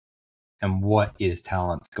and what is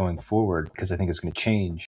talent going forward, because I think it's going to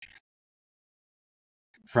change.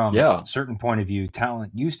 From a certain point of view,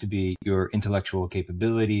 talent used to be your intellectual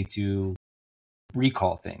capability to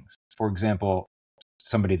recall things. For example,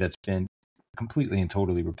 somebody that's been completely and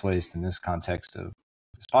totally replaced in this context of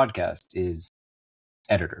this podcast is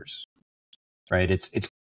editors, right? It's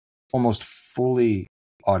almost fully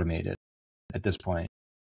automated at this point.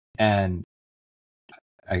 And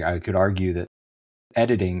I could argue that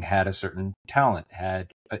editing had a certain talent,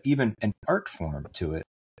 had even an art form to it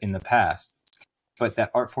in the past. But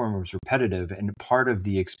that art form was repetitive, and part of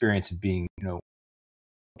the experience of being, an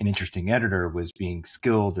interesting editor was being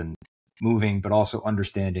skilled and moving, but also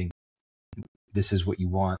understanding this is what you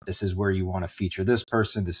want. This is where you want to feature this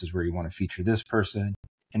person. This is where you want to feature this person.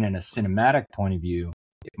 And in a cinematic point of view,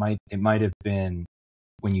 it might have been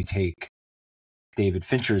when you take David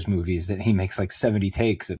Fincher's movies that he makes like 70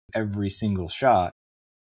 takes of every single shot.